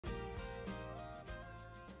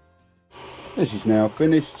This is now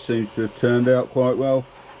finished, seems to have turned out quite well.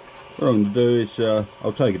 What I'm going to do is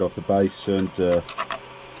I'll take it off the base and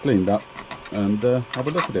clean it up and have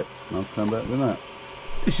a look at it. I'll come back with that.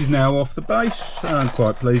 This is now off the base. I'm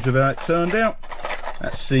quite pleased with how it turned out.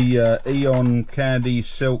 That's the Eon Candy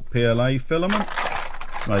Silk PLA filament.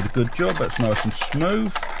 Made a good job, that's nice and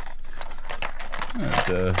smooth. And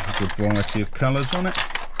a good variety of colours on it.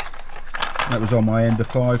 That was on my Ender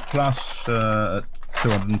 5 Plus at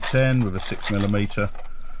 210 with a 6mm,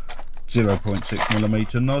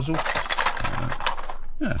 0.6mm nozzle.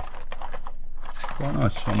 Yeah, quite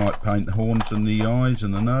nice. I might paint the horns and the eyes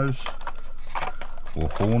and the nose, or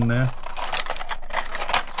horn there.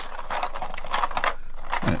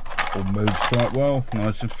 It all moves quite well,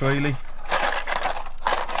 nice and freely.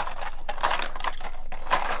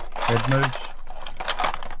 Head moves.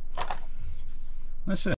 That's it.